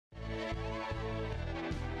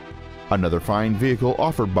Another fine vehicle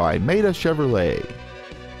offered by Maita Chevrolet.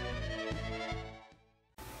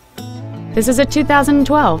 This is a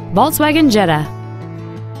 2012 Volkswagen Jetta.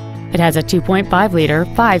 It has a 2.5-liter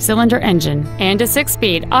 5-cylinder engine and a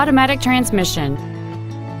 6-speed automatic transmission.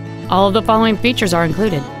 All of the following features are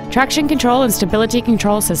included: traction control and stability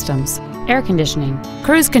control systems, air conditioning,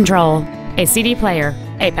 cruise control, a CD player,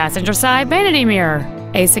 a passenger side vanity mirror,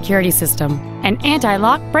 a security system, an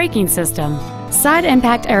anti-lock braking system, side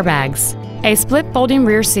impact airbags, a split folding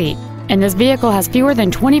rear seat, and this vehicle has fewer than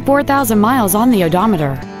 24,000 miles on the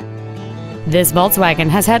odometer. This Volkswagen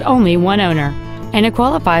has had only one owner, and it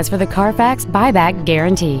qualifies for the Carfax buyback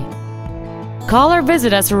guarantee. Call or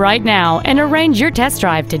visit us right now and arrange your test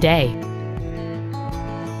drive today.